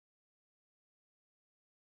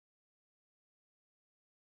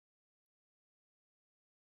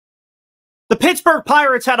The Pittsburgh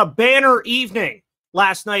Pirates had a banner evening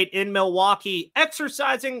last night in Milwaukee,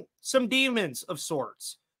 exercising some demons of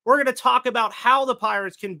sorts. We're going to talk about how the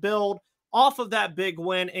Pirates can build off of that big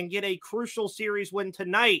win and get a crucial series win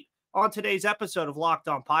tonight on today's episode of Locked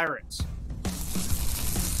On Pirates.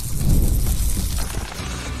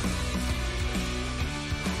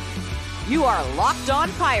 You are Locked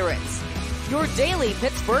On Pirates, your daily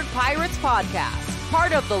Pittsburgh Pirates podcast,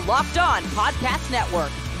 part of the Locked On Podcast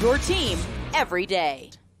Network, your team every day.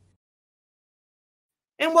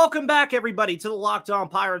 And welcome back, everybody, to the Locked On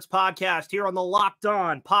Pirates podcast here on the Locked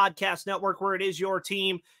On Podcast Network, where it is your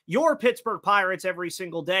team, your Pittsburgh Pirates every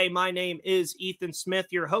single day. My name is Ethan Smith,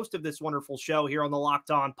 your host of this wonderful show here on the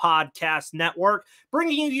Locked On Podcast Network,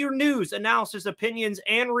 bringing you your news, analysis, opinions,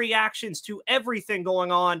 and reactions to everything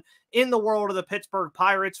going on in the world of the Pittsburgh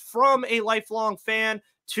Pirates from a lifelong fan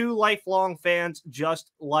to lifelong fans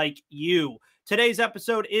just like you. Today's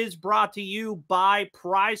episode is brought to you by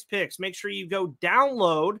Prize Picks. Make sure you go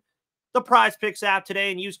download the Prize Picks app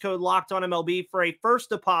today and use code LOCKEDONMLB for a first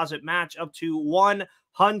deposit match up to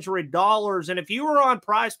 $100. And if you were on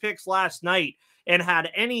Prize Picks last night and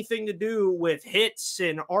had anything to do with hits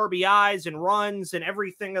and RBIs and runs and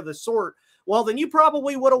everything of the sort, well, then you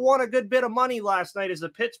probably would have won a good bit of money last night as the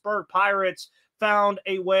Pittsburgh Pirates found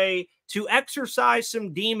a way to exercise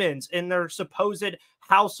some demons in their supposed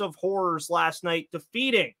house of horrors last night,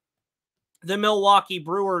 defeating the Milwaukee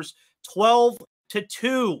Brewers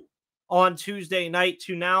 12-2 on Tuesday night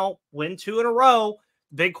to now win 2 in a row.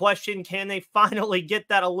 Big question, can they finally get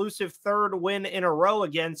that elusive third win in a row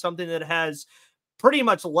again, something that has pretty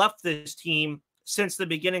much left this team since the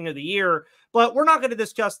beginning of the year? But we're not going to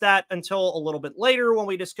discuss that until a little bit later when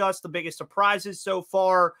we discuss the biggest surprises so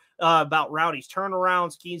far about Rowdy's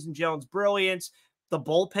turnarounds, Keys and Jones' brilliance, the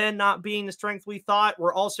bullpen not being the strength we thought.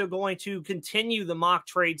 We're also going to continue the mock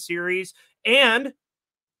trade series. And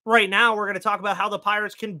right now, we're going to talk about how the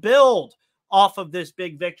Pirates can build off of this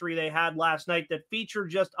big victory they had last night that featured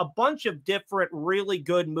just a bunch of different, really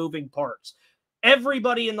good moving parts.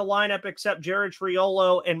 Everybody in the lineup except Jared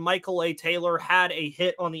Triolo and Michael A. Taylor had a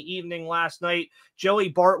hit on the evening last night. Joey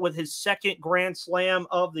Bart with his second grand slam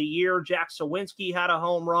of the year. Jack Sawinski had a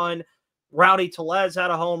home run. Rowdy Tellez had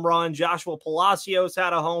a home run. Joshua Palacios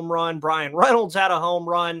had a home run. Brian Reynolds had a home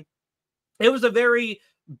run. It was a very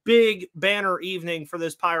big banner evening for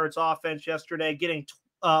this Pirates offense yesterday, getting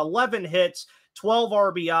 11 hits, 12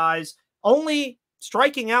 RBIs, only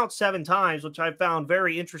striking out 7 times, which I found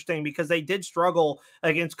very interesting because they did struggle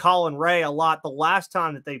against Colin Ray a lot the last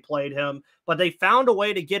time that they played him, but they found a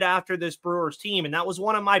way to get after this Brewers team. And that was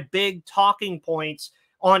one of my big talking points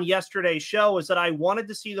on yesterday's show, is that I wanted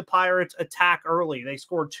to see the Pirates attack early. They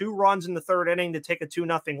scored 2 runs in the third inning to take a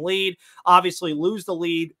 2-0 lead, obviously lose the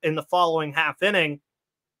lead in the following half inning.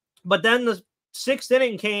 But then the 6th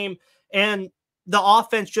inning came and the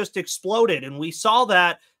offense just exploded. And we saw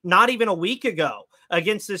that not even a week ago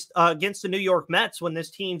against the New York Mets, when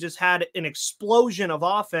this team just had an explosion of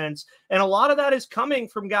offense. And a lot of that is coming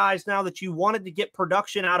from guys now that you wanted to get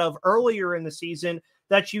production out of earlier in the season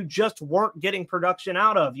that you just weren't getting production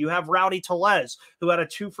out of. You have Rowdy Tellez, who had a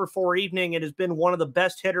 2-for-4 evening and has been one of the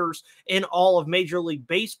best hitters in all of Major League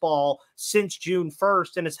Baseball since June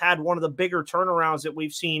 1st, and has had one of the bigger turnarounds that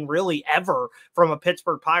we've seen really ever from a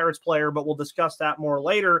Pittsburgh Pirates player, but we'll discuss that more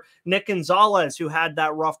later. Nick Gonzalez, who had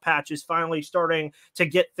that rough patch, is finally starting to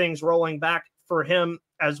get things rolling back for him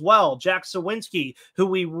as well. Jack Sawinski, who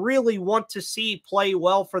we really want to see play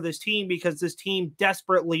well for this team because this team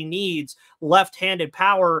desperately needs left-handed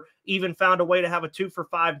power, even found a way to have a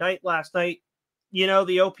 2-for-5 night last night. You know,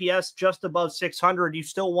 the OPS just above 600. You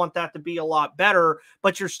still want that to be a lot better,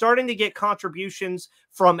 but you're starting to get contributions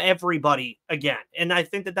from everybody again. And I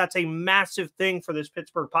think that that's a massive thing for this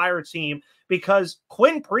Pittsburgh Pirates team, because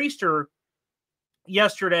Quinn Priester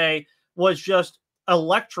yesterday was just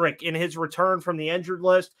electric in his return from the injured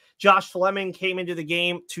list. Josh Fleming came into the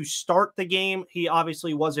game to start the game. He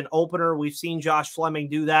obviously was an opener. We've seen Josh Fleming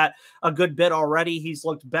do that a good bit already. He's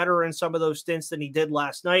looked better in some of those stints than he did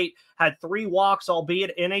last night. Had 3 walks,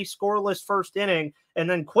 albeit in a scoreless first inning. And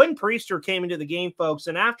then Quinn Priester came into the game, folks.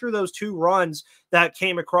 And after those 2 runs that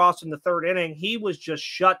came across in the third inning, he was just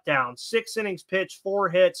shut down. 6 innings pitched, 4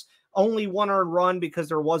 hits, only 1 earned run because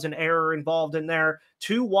there was an error involved in there.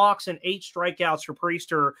 2 walks and 8 strikeouts for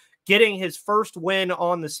Priester, getting his first win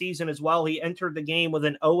on the season as well. He entered the game with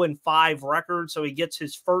an 0-5 record, so he gets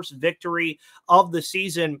his first victory of the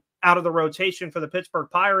season out of the rotation for the Pittsburgh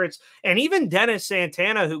Pirates. And even Dennis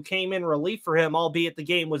Santana, who came in relief for him, albeit the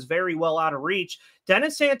game was very well out of reach.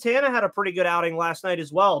 Dennis Santana had a pretty good outing last night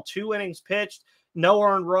as well. 2 innings pitched, no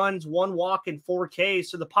earned runs, 1 walk, and 4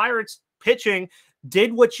 Ks. So the Pirates pitching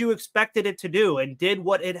did what you expected it to do and did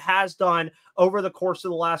what it has done over the course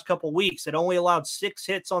of the last couple of weeks. It only allowed 6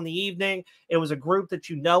 hits on the evening. It was a group that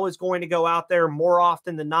you know is going to go out there more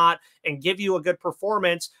often than not and give you a good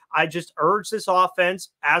performance. I just urge this offense,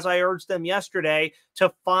 as I urged them yesterday,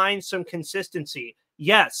 to find some consistency.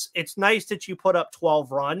 Yes, it's nice that you put up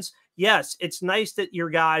 12 runs. Yes, it's nice that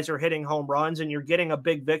your guys are hitting home runs and you're getting a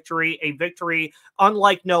big victory, a victory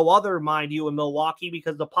unlike no other, mind you, in Milwaukee,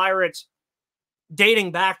 because the Pirates,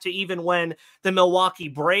 dating back to even when the Milwaukee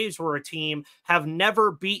Braves were a team, have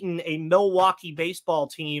never beaten a Milwaukee baseball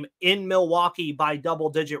team in Milwaukee by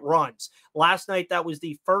double-digit runs. Last night, that was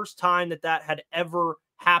the first time that that had ever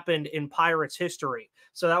happened in Pirates history.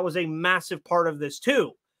 So that was a massive part of this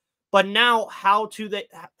too. But now, how do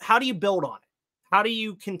you build on it? How do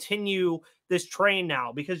you continue this train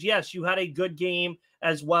now? Because yes, you had a good game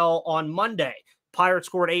as well on Monday. Pirates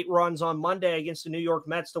scored 8 runs on Monday against the New York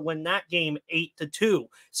Mets to win that game 8-2.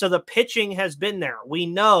 So the pitching has been there. We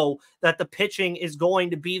know that the pitching is going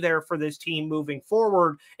to be there for this team moving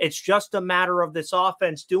forward. It's just a matter of this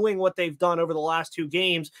offense doing what they've done over the last 2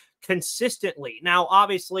 games consistently. Now,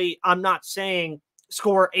 obviously, I'm not saying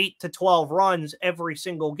score 8 to 12 runs every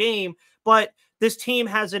single game, but this team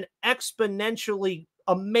has an exponentially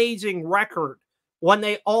amazing record when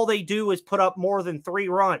all they do is put up more than 3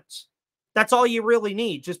 runs. That's all you really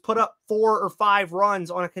need. Just put up 4 or 5 runs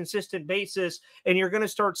on a consistent basis, and you're going to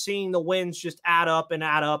start seeing the wins just add up and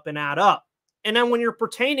add up and add up. And then when you're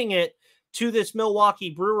pertaining it to this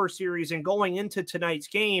Milwaukee Brewers series and going into tonight's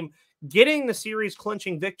game, getting the series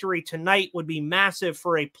clinching victory tonight would be massive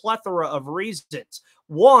for a plethora of reasons.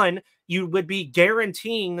 One, you would be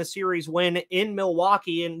guaranteeing the series win in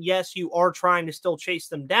Milwaukee. And yes, you are trying to still chase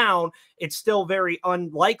them down. It's still very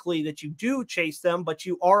unlikely that you do chase them, but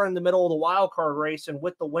you are in the middle of the wild card race. And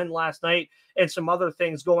with the win last night and some other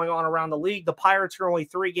things going on around the league, the Pirates are only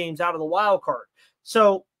 3 games out of the wild card.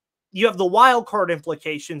 So you have the wild card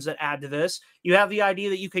implications that add to this. You have the idea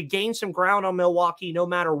that you could gain some ground on Milwaukee no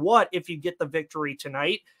matter what if you get the victory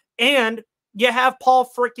tonight. And you have Paul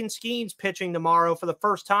frickin' Skeens pitching tomorrow for the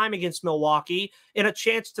first time against Milwaukee in a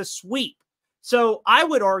chance to sweep. So I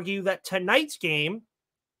would argue that tonight's game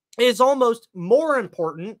is almost more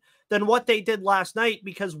important than what they did last night,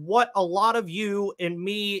 because what a lot of you and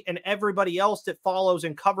me and everybody else that follows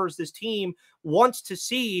and covers this team wants to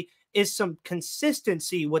see is some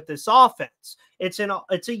consistency with this offense. It's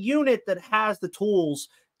a unit that has the tools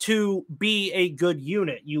to be a good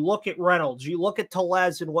unit. You look at Reynolds, you look at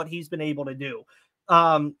Tellez and what he's been able to do.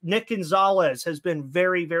 Nick Gonzalez has been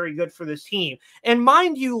very, very good for this team. And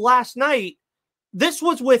mind you, last night, this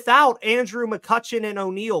was without Andrew McCutchen and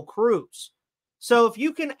O'Neal Cruz. So if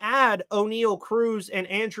you can add O'Neal Cruz and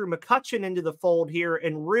Andrew McCutchen into the fold here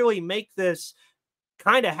and really make this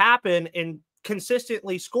kind of happen and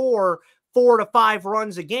consistently score 4 to 5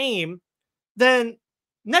 runs a game, then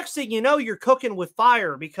next thing you know, you're cooking with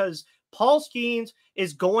fire, because Paul Skeens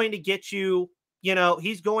is going to get you,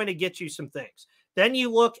 he's going to get you some things. Then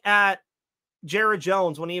you look at Jared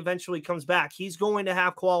Jones when he eventually comes back. He's going to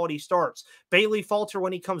have quality starts. Bailey Falter,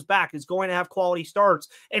 when he comes back, is going to have quality starts.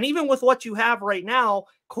 And even with what you have right now,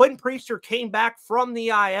 Quinn Priester came back from the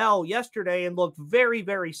IL yesterday and looked very,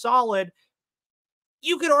 very solid.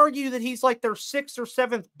 You could argue that he's like their 6th or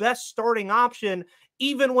 7th best starting option,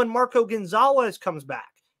 even when Marco Gonzalez comes back.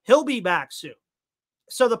 He'll be back soon.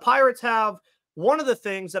 So the Pirates have one of the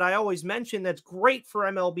things that I always mention that's great for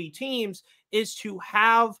MLB teams is to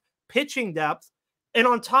have pitching depth. And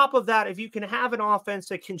on top of that, if you can have an offense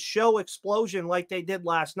that can show explosion like they did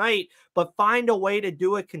last night, but find a way to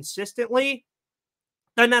do it consistently,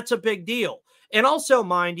 then that's a big deal. And also,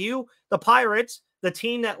 mind you, the Pirates, the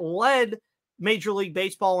team that led Major League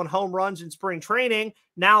Baseball in home runs in spring training,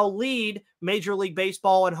 now lead Major League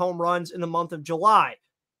Baseball in home runs in the month of July.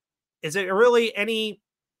 Is it really any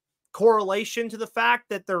correlation to the fact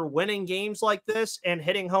that they're winning games like this and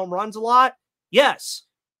hitting home runs a lot? Yes,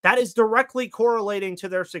 that is directly correlating to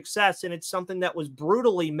their success, and it's something that was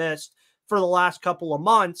brutally missed for the last couple of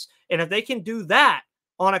months. And if they can do that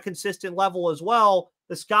on a consistent level as well,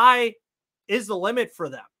 the sky is the limit for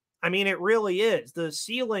them. I mean, it really is. The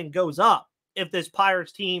ceiling goes up if this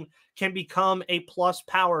Pirates team can become a plus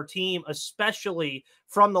power team, especially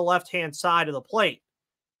from the left-hand side of the plate.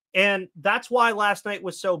 And that's why last night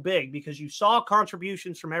was so big, because you saw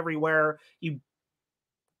contributions from everywhere. You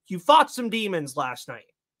fought some demons last night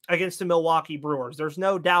against the Milwaukee Brewers. There's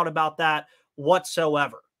no doubt about that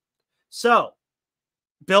whatsoever. So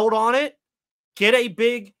build on it, get a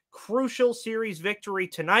big, crucial series victory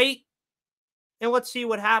tonight, and let's see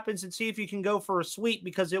what happens and see if you can go for a sweep,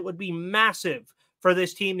 because it would be massive for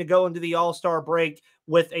this team to go into the All-Star break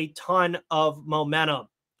with a ton of momentum.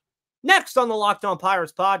 Next on the Locked On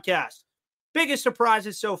Pirates podcast, biggest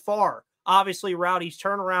surprises so far. Obviously, Rowdy's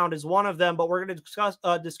turnaround is one of them, but we're going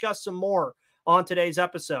to discuss some more on today's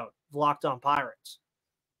episode of Locked On Pirates.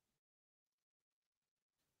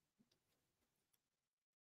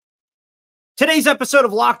 Today's episode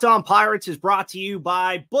of Locked On Pirates is brought to you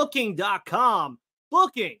by Booking.com.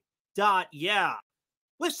 Booking.yeah.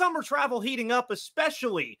 With summer travel heating up,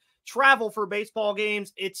 especially travel for baseball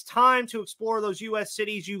games, it's time to explore those U.S.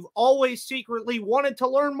 cities you've always secretly wanted to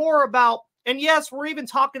learn more about. And yes, we're even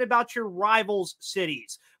talking about your rivals'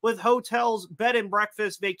 cities with hotels, bed and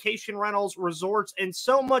breakfast, vacation rentals, resorts, and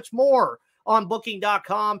so much more. On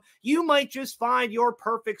Booking.com, you might just find your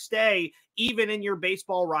perfect stay, even in your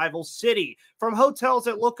baseball rival city. From hotels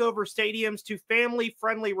that look over stadiums to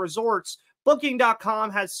family-friendly resorts, Booking.com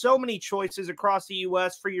has so many choices across the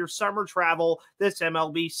U.S. for your summer travel this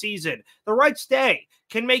MLB season. The right stay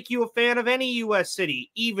can make you a fan of any U.S. city,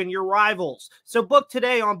 even your rivals. So book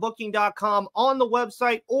today on Booking.com on the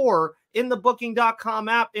website or in the Booking.com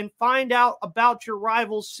app and find out about your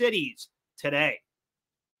rivals' cities today.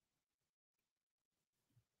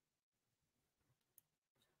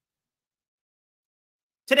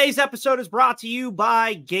 Today's episode is brought to you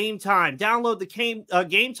by Game Time. Download the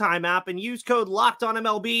Game Time app and use code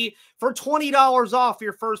LOCKEDONMLB for $20 off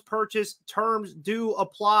your first purchase. Terms do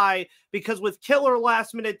apply because with killer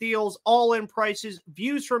last-minute deals, all-in prices,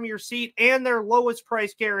 views from your seat, and their lowest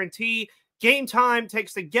price guarantee, Game Time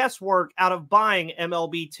takes the guesswork out of buying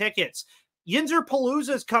MLB tickets. Yinzer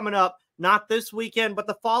Palooza is coming up. Not this weekend, but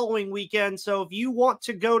the following weekend. So if you want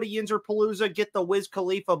to go to Yinzer Palooza, get the Wiz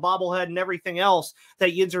Khalifa bobblehead and everything else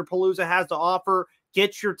that Yinzer Palooza has to offer,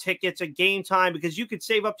 get your tickets at Game Time because you could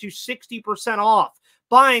save up to 60% off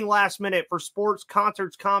buying last minute for sports,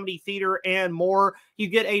 concerts, comedy, theater, and more. You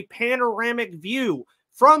get a panoramic view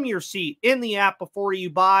from your seat in the app before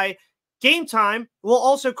you buy. Game Time will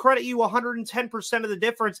also credit you 110% of the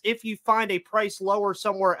difference if you find a price lower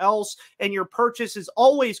somewhere else, and your purchase is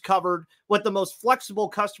always covered with the most flexible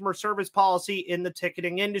customer service policy in the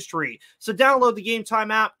ticketing industry. So download the Game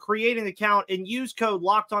Time app, create an account, and use code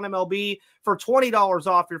LOCKEDONMLB for $20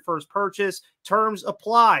 off your first purchase. Terms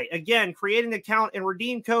apply. Again, create an account and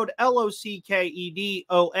redeem code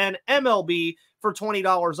LOCKEDONMLB for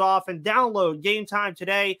 $20 off, and download Game Time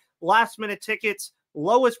today. Last minute tickets,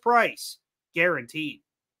 lowest price guaranteed.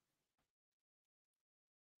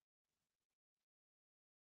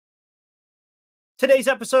 Today's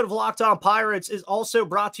episode of Locked On Pirates is also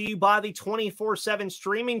brought to you by the 24/7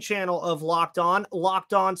 streaming channel of Locked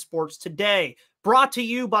On Sports Today. Brought to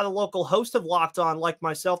you by the local host of Locked On, like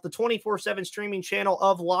myself. The 24/7 streaming channel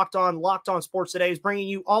of Locked On Sports Today is bringing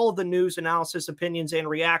you all of the news, analysis, opinions, and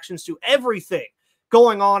reactions to everything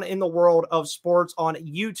going on in the world of sports on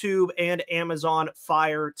YouTube and Amazon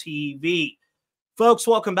Fire TV. Folks,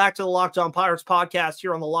 welcome back to the Locked On Pirates podcast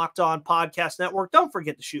here on the Locked On Podcast Network. Don't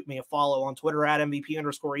forget to shoot me a follow on Twitter at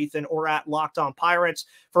MVP_Ethan or at Locked On Pirates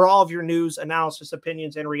for all of your news, analysis,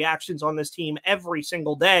 opinions, and reactions on this team every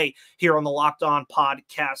single day here on the Locked On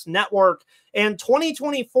Podcast Network. And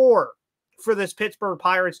 2024 for this Pittsburgh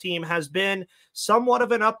Pirates team has been somewhat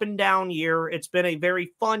of an up and down year. It's been a very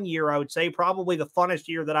fun year, I would say, probably the funnest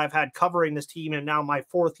year that I've had covering this team, and now my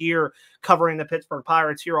fourth year covering the Pittsburgh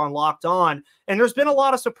Pirates here on Locked On. And there's been a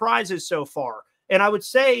lot of surprises so far. And I would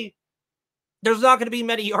say there's not going to be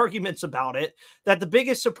many arguments about it, that the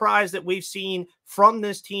biggest surprise that we've seen from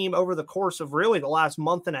this team over the course of really the last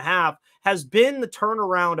month and a half has been the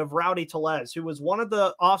turnaround of Rowdy Tellez, who was one of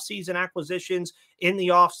the offseason acquisitions in the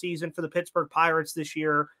offseason for the Pittsburgh Pirates this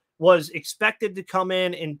year, was expected to come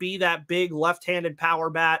in and be that big left-handed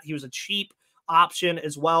power bat. He was a cheap option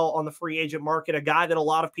as well on the free agent market, a guy that a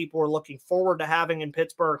lot of people were looking forward to having in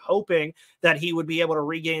Pittsburgh, hoping that he would be able to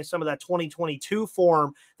regain some of that 2022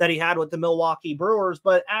 form that he had with the Milwaukee Brewers.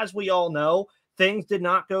 But as we all know, things did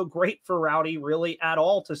not go great for Rowdy really at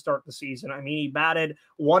all to start the season. I mean, he batted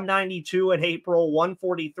 192 in April,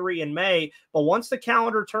 143 in May, but once the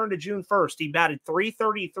calendar turned to June 1st, he batted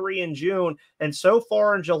 333 in June, and so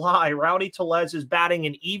far in July, Rowdy Tellez is batting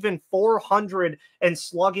an even 400 and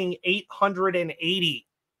slugging 880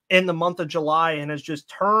 in the month of July, and has just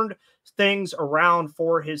turned things around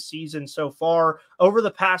for his season so far. Over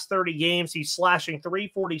the past 30 games, he's slashing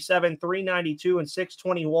 347, 392, and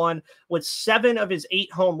 621 with 7 of his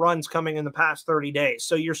 8 home runs coming in the past 30 days.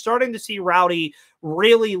 So you're starting to see Rowdy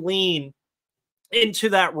really lean into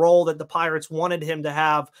that role that the Pirates wanted him to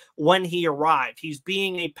have when he arrived. He's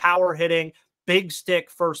being a power hitting, big stick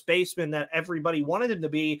first baseman that everybody wanted him to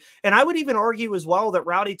be. And I would even argue as well that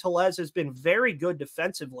Rowdy Tellez has been very good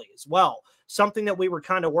defensively as well. Something that we were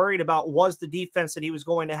kind of worried about was the defense that he was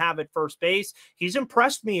going to have at first base. He's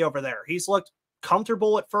impressed me over there. He's looked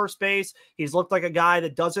comfortable at first base. He's looked like a guy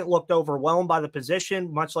that doesn't look overwhelmed by the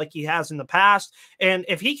position, much like he has in the past. And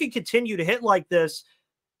if he can continue to hit like this,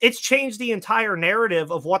 it's changed the entire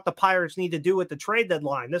narrative of what the Pirates need to do at the trade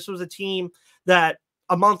deadline. This was a team that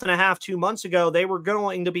a month and a half, 2 months ago, they were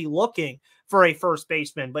going to be looking for a first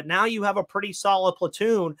baseman. But now you have a pretty solid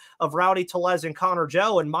platoon of Rowdy Tellez and Connor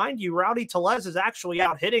Joe. And mind you, Rowdy Tellez is actually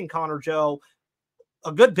out hitting Connor Joe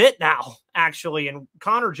a good bit now, actually. And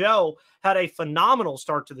Connor Joe had a phenomenal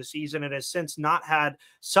start to the season and has since not had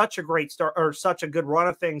such a great start or such a good run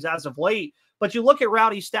of things as of late. But you look at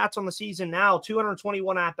Rowdy's stats on the season now,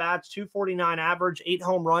 221 at-bats, 249 average, 8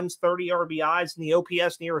 home runs, 30 RBIs, and the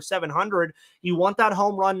OPS near a 700. You want that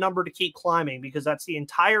home run number to keep climbing because that's the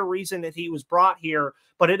entire reason that he was brought here.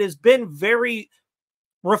 But it has been very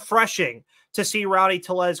refreshing to see Rowdy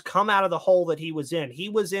Tellez come out of the hole that he was in. He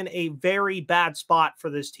was in a very bad spot for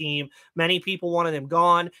this team. Many people wanted him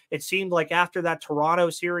gone. It seemed like after that Toronto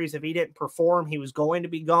series, if he didn't perform, he was going to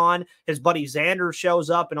be gone. His buddy Xander shows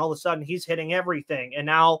up, and all of a sudden he's hitting everything. And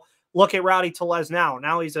now look at Rowdy Tellez now.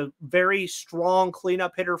 Now he's a very strong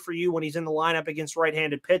cleanup hitter for you when he's in the lineup against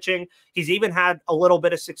right-handed pitching. He's even had a little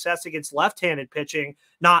bit of success against left-handed pitching.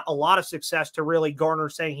 Not a lot of success to really garner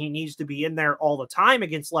saying he needs to be in there all the time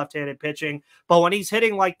against left-handed pitching. But when he's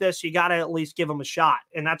hitting like this, you got to at least give him a shot.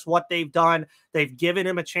 And that's what they've done. They've given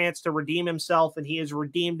him a chance to redeem himself, and he has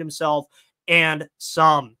redeemed himself and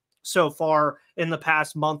some so far in the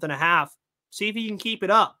past month and a half. See if he can keep it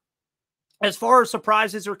up. As far as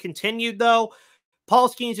surprises are continued, though, Paul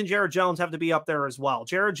Skeens and Jared Jones have to be up there as well.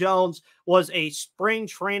 Jared Jones was a spring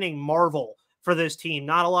training marvel for this team.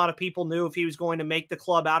 Not a lot of people knew if he was going to make the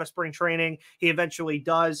club out of spring training. He eventually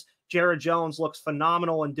does. Jared Jones looks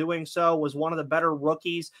phenomenal in doing so, was one of the better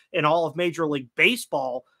rookies in all of Major League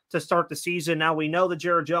Baseball to start the season. Now, we know that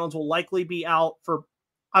Jared Jones will likely be out for,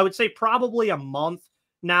 I would say, probably a month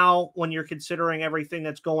now when you're considering everything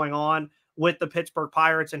that's going on with the Pittsburgh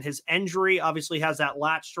Pirates, and his injury obviously has that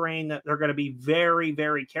lat strain that they're going to be very,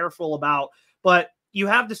 very careful about. But you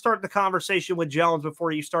have to start the conversation with Jones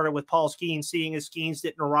before you started with Paul Skeens, seeing as Skeens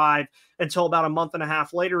didn't arrive until about a month and a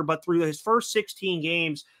half later. But through his first 16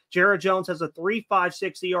 games, Jared Jones has a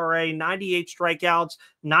 3.56 ERA, 98 strikeouts,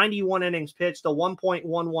 91 innings pitched, a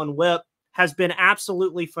 1.11 whip. Has been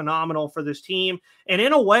absolutely phenomenal for this team. And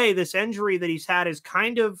in a way, this injury that he's had is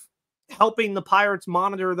kind of helping the Pirates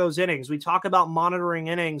monitor those innings. We talk about monitoring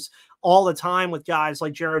innings all the time with guys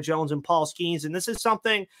like Jared Jones and Paul Skeens, and this is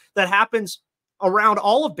something that happens around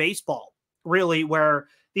all of baseball, really, where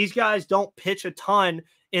these guys don't pitch a ton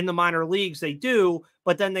in the minor leagues. They do,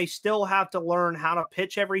 but then they still have to learn how to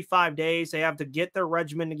pitch every 5 days. They have to get their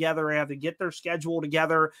regimen together. They have to get their schedule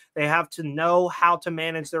together. They have to know how to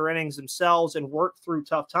manage their innings themselves and work through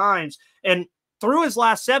tough times. And through his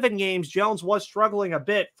last 7 games, Jones was struggling a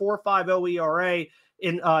bit, 4.50 ERA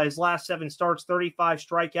in his last 7 starts, 35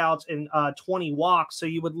 strikeouts and 20 walks. So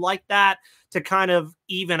you would like that to kind of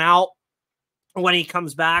even out when he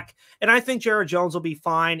comes back. And I think Jared Jones will be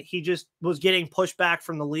fine. He just was getting pushback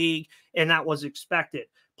from the league, and that was expected.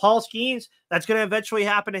 Paul Skeens, that's going to eventually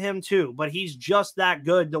happen to him too, but he's just that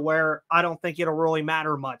good to where I don't think it'll really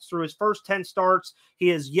matter much. Through his first 10 starts, he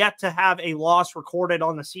has yet to have a loss recorded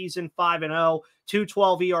on the season, 5-0,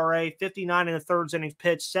 2.12 ERA, 59 and a third innings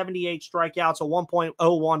pitched, 78 strikeouts, a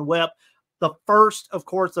 1.01 whip. The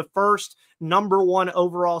first number 1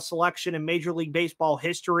 overall selection in Major League Baseball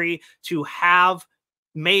history to have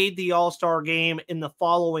made the All-Star game in the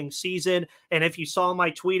following season. And if you saw my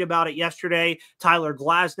tweet about it yesterday, Tyler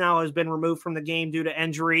Glasnow has been removed from the game due to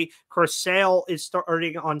injury. Chris Sale is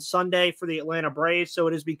starting on Sunday for the Atlanta Braves, so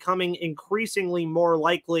it is becoming increasingly more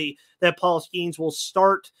likely that Paul Skeens will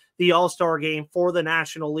start the All-Star game for the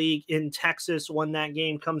National League in Texas when that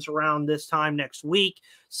game comes around this time next week.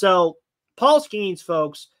 So Paul Skeens,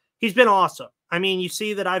 folks, he's been awesome. I mean, you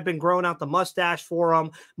see that I've been growing out the mustache for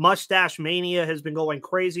him. Mustache Mania has been going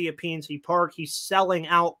crazy at PNC Park. He's selling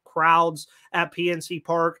out crowds at PNC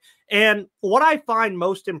Park. And what I find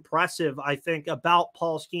most impressive, I think, about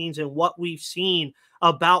Paul Skeens and what we've seen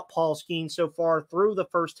about Paul Skeens so far through the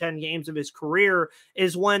first 10 games of his career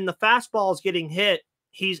is when the fastball is getting hit,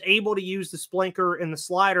 he's able to use the splinter and the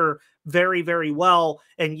slider very, very well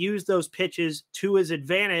and use those pitches to his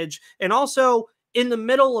advantage. And also, in the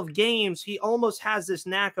middle of games, he almost has this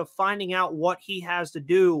knack of finding out what he has to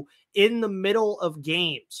do in the middle of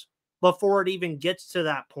games before it even gets to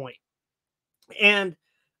that point. And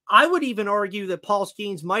I would even argue that Paul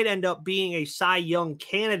Skeens might end up being a Cy Young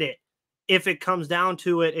candidate if it comes down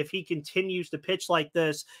to it, if he continues to pitch like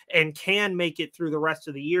this and can make it through the rest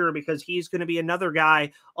of the year, because he's going to be another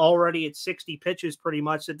guy already at 60 pitches pretty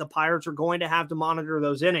much that the Pirates are going to have to monitor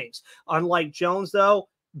those innings. Unlike Jones, though,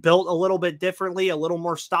 built a little bit differently, a little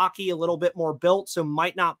more stocky, a little bit more built, so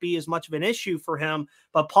might not be as much of an issue for him.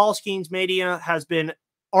 But Paul Skeens Mania has been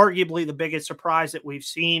arguably the biggest surprise that we've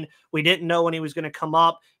seen. We didn't know when he was going to come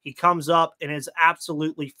up. He comes up and has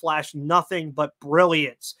absolutely flashed nothing but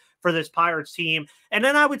brilliance for this Pirates team. And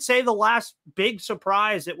then I would say the last big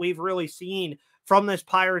surprise that we've really seen from this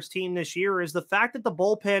Pirates team this year is the fact that the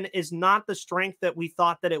bullpen is not the strength that we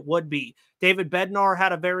thought that it would be. David Bednar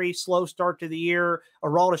had a very slow start to the year.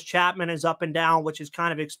 Aroldis Chapman is up and down, which is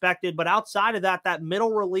kind of expected. But outside of that, that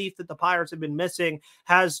middle relief that the Pirates have been missing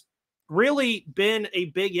has really been a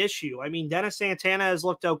big issue. I mean, Dennis Santana has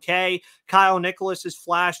looked okay. Kyle Nicholas has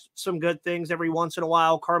flashed some good things every once in a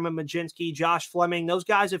while. Carmen Majinski, Josh Fleming, those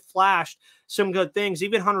guys have flashed some good things,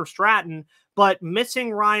 even Hunter Stratton. But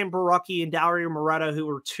missing Ryan Borucki and Dario Moreta, who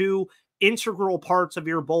were two integral parts of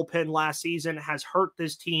your bullpen last season, has hurt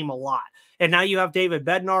this team a lot. And now you have David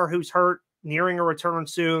Bednar, who's hurt, nearing a return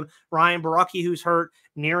soon. Ryan Borucki, who's hurt,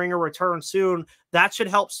 nearing a return soon. That should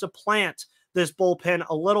help supplant this bullpen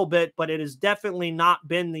a little bit, but it has definitely not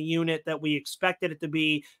been the unit that we expected it to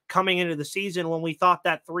be coming into the season, when we thought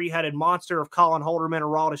that three-headed monster of Colin Holderman,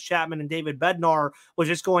 Aroldis Chapman, and David Bednar was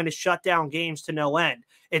just going to shut down games to no end.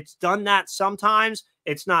 It's done that sometimes.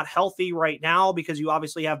 It's not healthy right now because you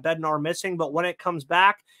obviously have Bednar missing, but when it comes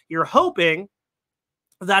back, you're hoping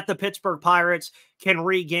that the Pittsburgh Pirates can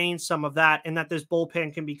regain some of that and that this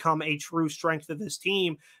bullpen can become a true strength of this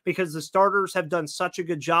team, because the starters have done such a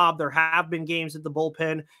good job. There have been games that the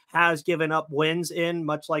bullpen has given up wins in,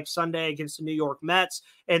 much like Sunday against the New York Mets.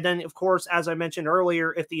 And then, of course, as I mentioned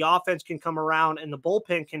earlier, if the offense can come around and the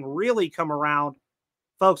bullpen can really come around,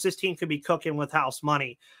 folks, this team could be cooking with house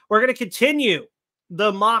money. We're going to continue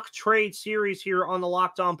the mock trade series here on the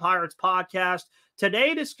Locked On Pirates podcast.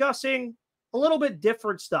 Today, discussing a little bit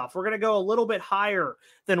different stuff. We're going to go a little bit higher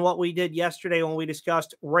than what we did yesterday when we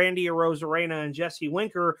discussed Randy Arozarena and Jesse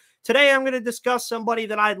Winker. Today, I'm going to discuss somebody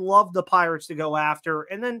that I'd love the Pirates to go after,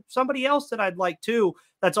 and then somebody else that I'd like to,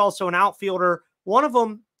 that's also an outfielder. One of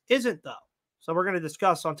them isn't, though. So we're going to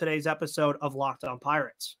discuss on today's episode of Locked On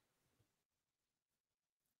Pirates.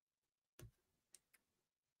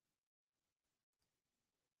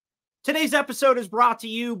 Today's episode is brought to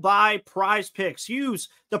you by Prize Picks. Use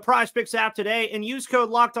the Prize Picks app today and use code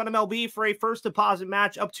LOCKEDONMLB for a first deposit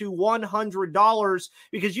match up to $100,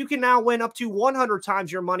 because you can now win up to 100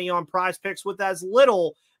 times your money on Prize Picks with as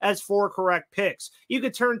little as 4 correct picks. You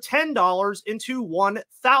could turn $10 into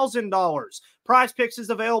 $1,000. Prize Picks is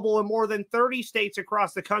available in more than 30 states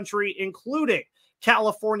across the country, including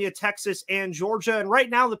California, Texas, and Georgia. And right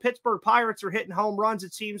now, the Pittsburgh Pirates are hitting home runs,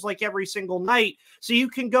 it seems like, every single night. So you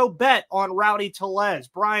can go bet on Rowdy Tellez,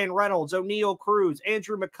 Brian Reynolds, O'Neal Cruz,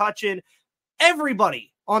 Andrew McCutchen,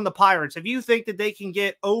 everybody on the Pirates. If you think that they can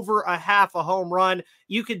get over a half a home run,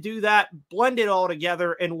 you could do that, blend it all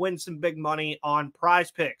together, and win some big money on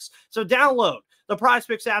Prize Picks. So download the Prize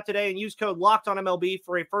Picks app today and use code LOCKEDONMLB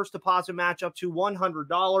for a first deposit match up to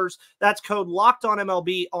 $100. That's code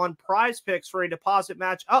LOCKEDONMLB on Prize Picks for a deposit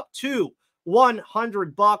match up to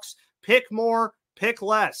 $100. Pick more, pick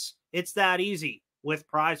less. It's that easy with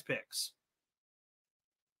Prize Picks.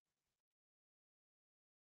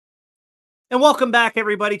 And welcome back,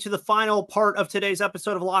 everybody, to the final part of today's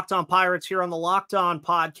episode of Locked On Pirates here on the Locked On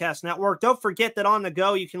Podcast Network. Don't forget that on the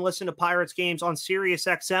go, you can listen to Pirates games on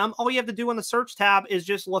SiriusXM. All you have to do on the search tab is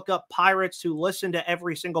just look up Pirates to listen to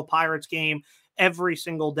every single Pirates game every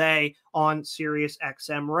single day on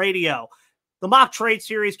SiriusXM Radio. The mock trade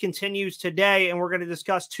series continues today, and we're going to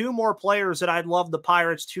discuss 2 more players that I'd love the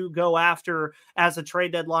Pirates to go after as the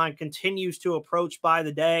trade deadline continues to approach by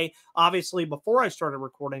the day. Obviously, before I started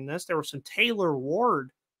recording this, there was some Taylor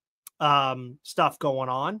Ward stuff going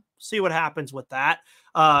on. See what happens with that.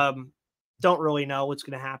 Don't really know what's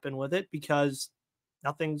going to happen with it because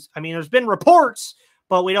there's been reports,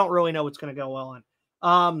 but we don't really know what's going to go on.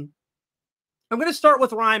 I'm going to start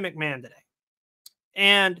with Ryan McMahon today.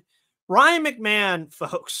 And Ryan McMahon,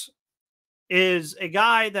 folks, is a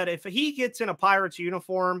guy that if he gets in a Pirates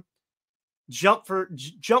uniform, jump for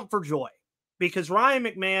joy, because Ryan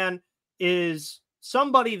McMahon is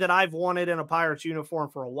somebody that I've wanted in a Pirates uniform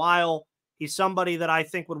for a while. He's somebody that I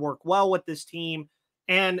think would work well with this team.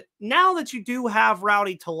 And now that you do have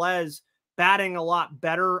Rowdy Tellez batting a lot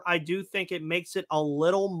better, I do think it makes it a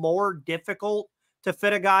little more difficult to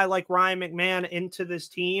fit a guy like Ryan McMahon into this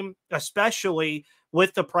team, especially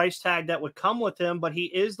with the price tag that would come with him, but he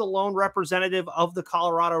is the lone representative of the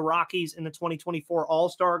Colorado Rockies in the 2024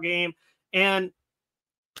 All-Star game. And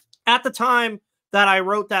at the time that I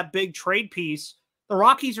wrote that big trade piece, the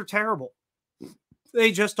Rockies are terrible.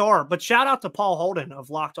 They just are. But shout out to Paul Holden of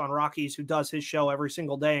Locked On Rockies, who does his show every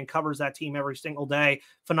single day and covers that team every single day.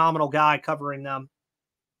 Phenomenal guy covering them.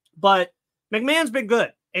 But McMahon's been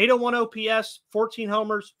good. 801 OPS, 14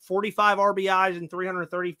 homers, 45 RBIs, and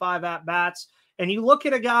 335 at-bats. And you look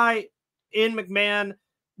at a guy in McMahon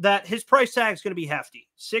that his price tag is going to be hefty.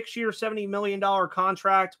 6-year, $70 million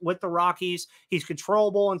contract with the Rockies. He's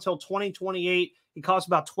controllable until 2028. He costs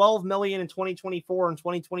about $12 million in 2024 and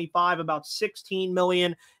 2025, about $16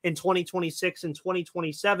 million in 2026 and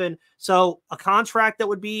 2027. So a contract that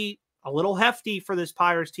would be a little hefty for this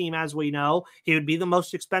Pirates team, as we know. He would be the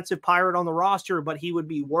most expensive Pirate on the roster, but he would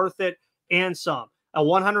be worth it and some. A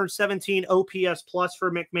 117 OPS plus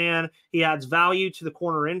for McMahon. He adds value to the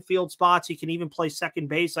corner infield spots. He can even play second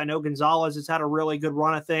base. I know Gonzalez has had a really good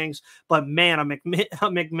run of things, but man, a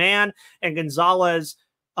McMahon and Gonzalez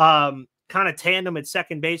kind of tandem at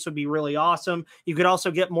second base would be really awesome. You could also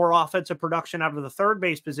get more offensive production out of the third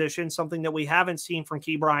base position, something that we haven't seen from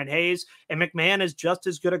Ke'Bryan Hayes. And McMahon is just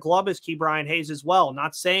as good a glove as Ke'Bryan Hayes as well.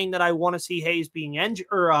 Not saying that I want to see Hayes being injured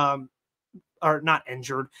or not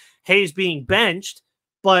injured, Hayes being benched.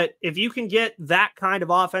 But if you can get that kind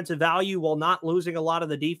of offensive value while not losing a lot of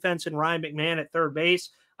the defense in Ryan McMahon at third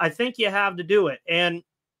base, I think you have to do it. And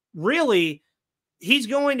really, he's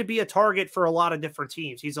going to be a target for a lot of different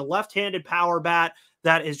teams. He's a left-handed power bat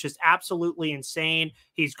that is just absolutely insane.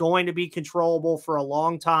 He's going to be controllable for a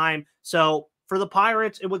long time. So for the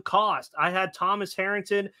Pirates, it would cost. I had Thomas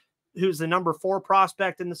Harrington, who's the number 4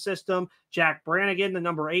 prospect in the system, Jack Brannigan, the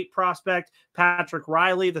number 8 prospect, Patrick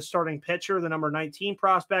Riley, the starting pitcher, the number 19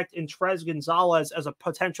 prospect, and Trez Gonzalez as a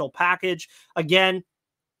potential package. Again,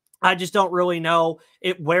 I just don't really know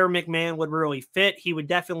where McMahon would really fit. He would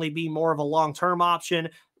definitely be more of a long-term option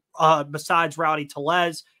besides Rowdy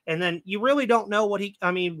Tellez. And then you really don't know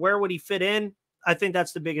where would he fit in? I think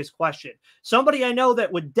that's the biggest question. Somebody I know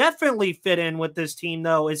that would definitely fit in with this team,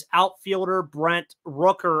 though, is outfielder Brent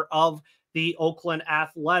Rooker of the Oakland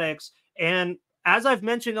Athletics. And as I've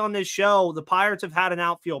mentioned on this show, the Pirates have had an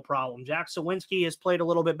outfield problem. Jack Sawinski has played a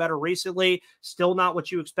little bit better recently. Still not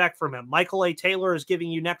what you expect from him. Michael A. Taylor is giving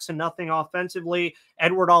you next to nothing offensively.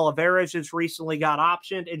 Edward Olivares has recently got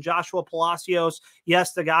optioned. And Joshua Palacios,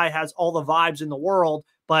 yes, the guy has all the vibes in the world,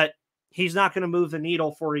 but he's not going to move the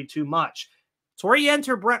needle for you too much. So where you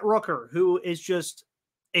enter Brent Rooker, who is just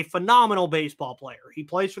a phenomenal baseball player. He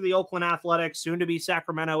plays for the Oakland Athletics, soon to be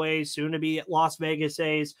Sacramento A's, soon to be Las Vegas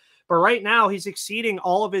A's. But right now, he's exceeding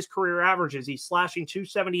all of his career averages. He's slashing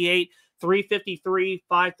 278, 353,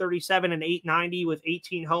 537, and 890 with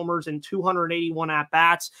 18 homers and 281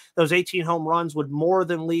 at-bats. Those 18 home runs would more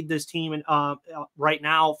than lead this team in, right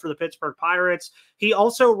now for the Pittsburgh Pirates. He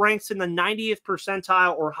also ranks in the 90th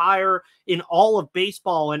percentile or higher in all of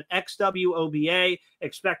baseball in XWOBA,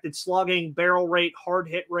 expected slugging, barrel rate, hard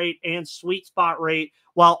hit rate, and sweet spot rate,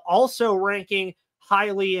 while also ranking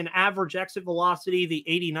highly in average exit velocity, the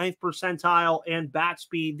 89th percentile, and bat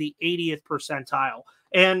speed, the 80th percentile.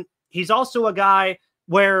 And he's also a guy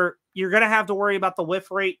where you're going to have to worry about the whiff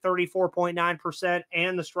rate, 34.9%,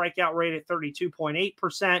 and the strikeout rate at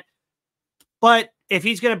 32.8%. But if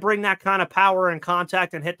he's going to bring that kind of power and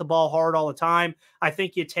contact and hit the ball hard all the time, I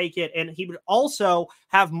think you take it. And he would also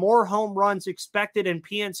have more home runs expected in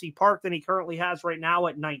PNC Park than he currently has right now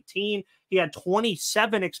at 19. He had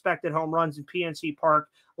 27 expected home runs in PNC Park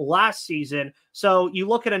last season. So you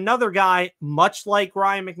look at another guy, much like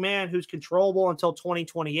Ryan McMahon, who's controllable until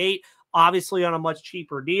 2028, obviously on a much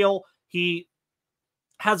cheaper deal. He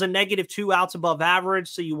has a -2 outs above average,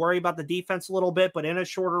 so you worry about the defense a little bit, but in a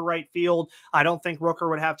shorter right field, I don't think Rooker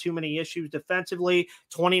would have too many issues defensively.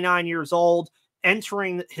 29 years old,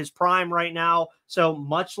 entering his prime right now. So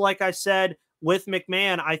much like I said with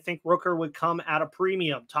McMahon, I think Rooker would come at a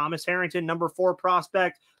premium. Thomas Harrington, number 4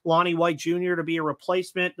 prospect, Lonnie White Jr. to be a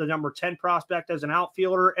replacement, the number 10 prospect as an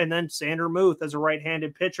outfielder, and then Sander Muth as a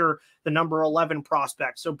right-handed pitcher, the number 11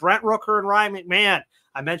 prospect. So Brent Rooker and Ryan McMahon.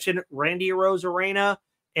 I mentioned Randy Arozarena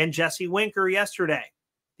and Jesse Winker yesterday.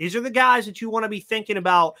 These are the guys that you want to be thinking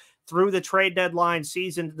about through the trade deadline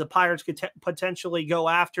season the Pirates could potentially go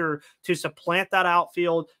after to supplant that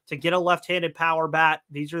outfield, to get a left-handed power bat.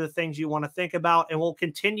 These are the things you want to think about, and we'll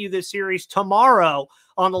continue this series tomorrow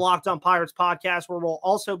on the Locked On Pirates podcast, where we'll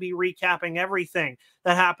also be recapping everything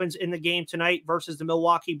that happens in the game tonight versus the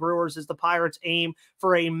Milwaukee Brewers as the Pirates aim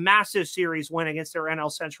for a massive series win against their NL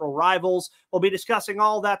Central rivals. We'll be discussing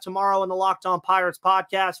all that tomorrow in the Locked On Pirates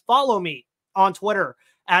podcast. Follow me on Twitter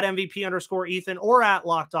at MVP_Ethan or at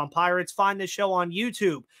Locked On Pirates. Find this show on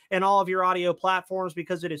YouTube and all of your audio platforms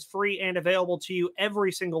because it is free and available to you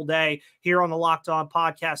every single day here on the Locked On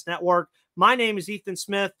Podcast Network. My name is Ethan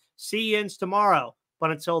Smith. See you tomorrow.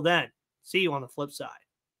 But until then, see you on the flip side.